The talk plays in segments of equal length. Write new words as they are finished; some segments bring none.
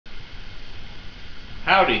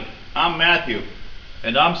Howdy, I'm Matthew.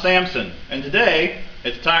 And I'm Samson. And today,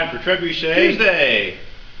 it's time for Trebuchet Tuesday.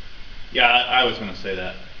 Yeah, I was going to say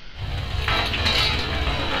that.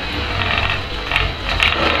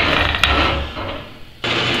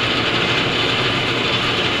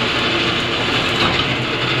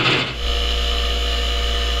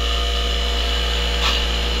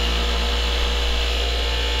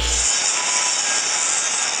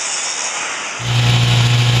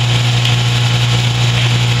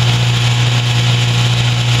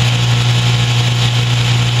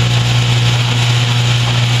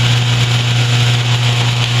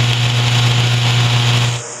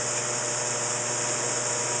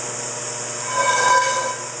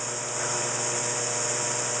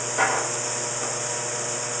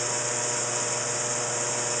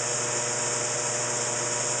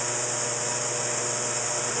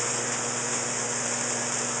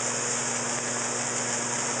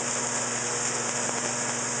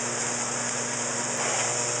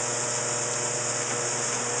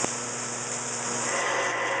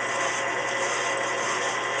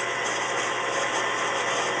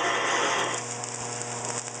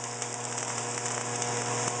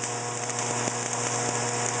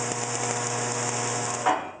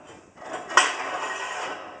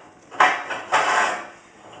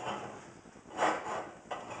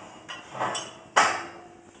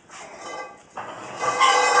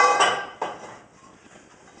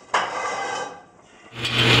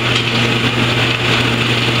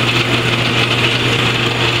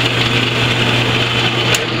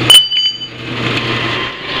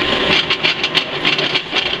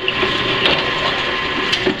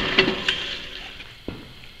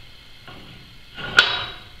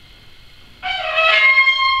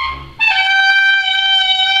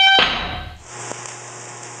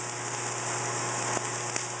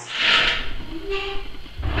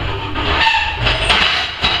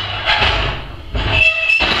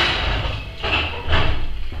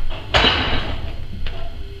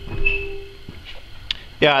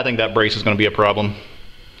 Yeah, I think that brace is going to be a problem.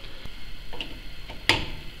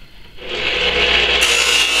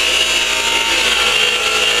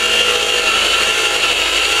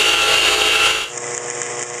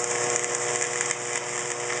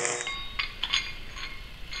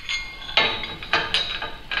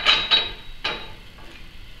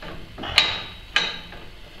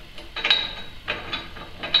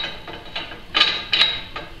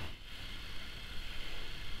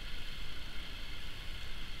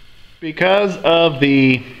 Because of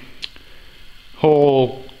the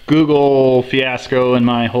whole Google fiasco and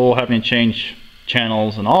my whole having to change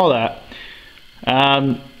channels and all that,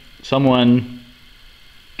 someone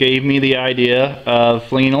gave me the idea of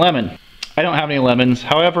flinging a lemon. I don't have any lemons,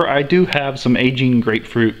 however I do have some aging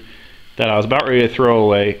grapefruit that I was about ready to throw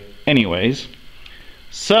away anyways.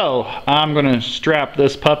 So I'm going to strap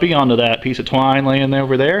this puppy onto that piece of twine laying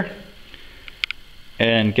over there,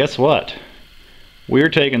 and guess what? We're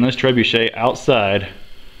taking this trebuchet outside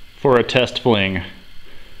for a test fling.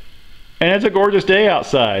 And it's a gorgeous day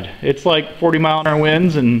outside. It's like 40-mile-an-hour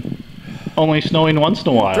winds and only snowing once in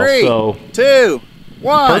a while. 3, so 2,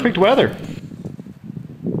 1. Perfect weather.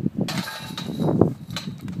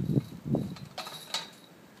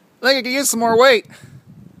 I think I could use some more weight.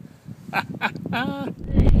 3, 2,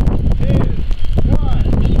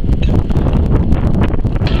 1.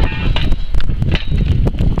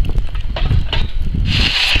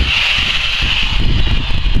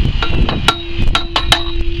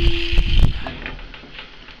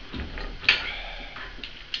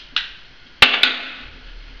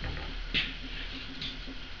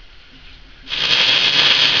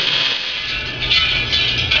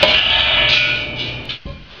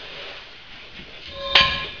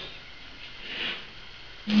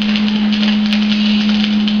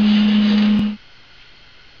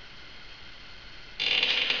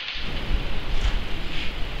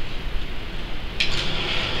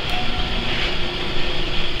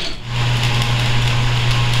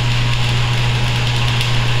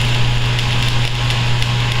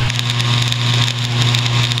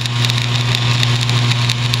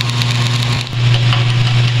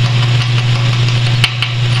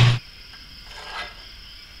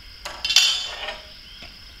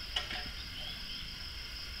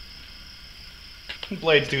 The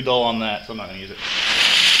blade's too dull on that, so I'm not going to use it.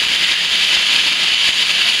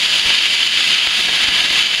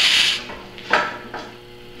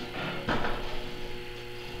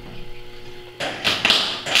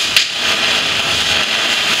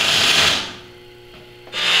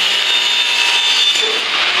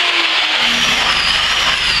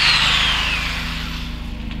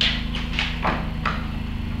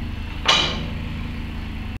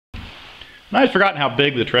 And I'd forgotten how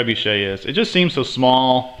big the Trebuchet is. It just seems so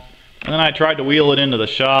small. And then I tried to wheel it into the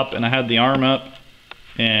shop, and I had the arm up,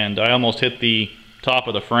 and I almost hit the top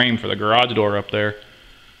of the frame for the garage door up there.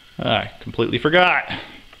 I completely forgot.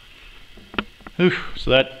 Whew.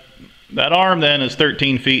 So that arm then is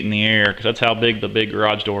 13 feet in the air, because that's how big the big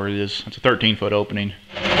garage door is. It's a 13-foot opening.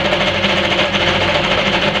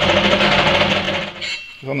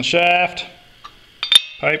 Goes on the shaft.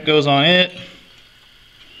 Pipe goes on it.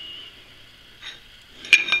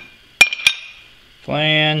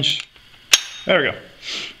 Flange. There we go.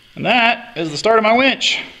 And that is the start of my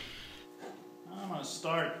winch. I'm going to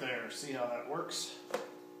start there, see how that works.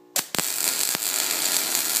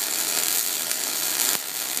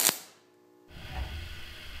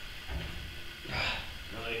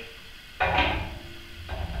 Really? I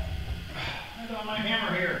got my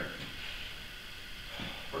hammer here.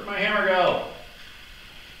 Where'd my hammer go?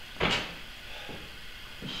 I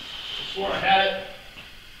swore I had it.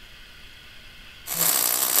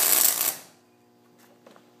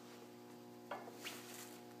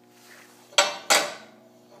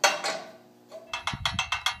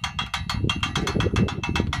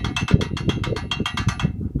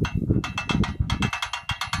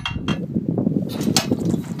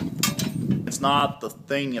 It's not the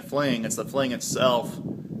thing you fling, it's the fling itself.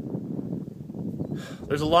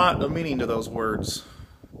 There's a lot of meaning to those words.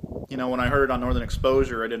 You know, when I heard it on Northern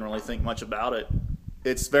Exposure, I didn't really think much about it.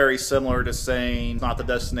 It's very similar to saying, it's not the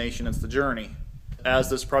destination, it's the journey. As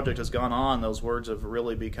this project has gone on, those words have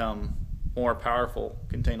really become more powerful,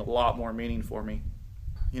 contain a lot more meaning for me.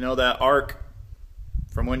 You know, that arc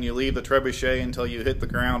from when you leave the Trebuchet until you hit the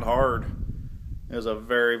ground hard is a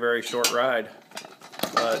very, very short ride.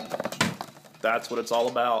 But that's what it's all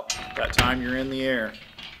about. That time you're in the air,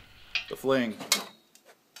 the fling.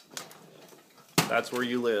 That's where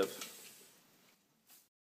you live.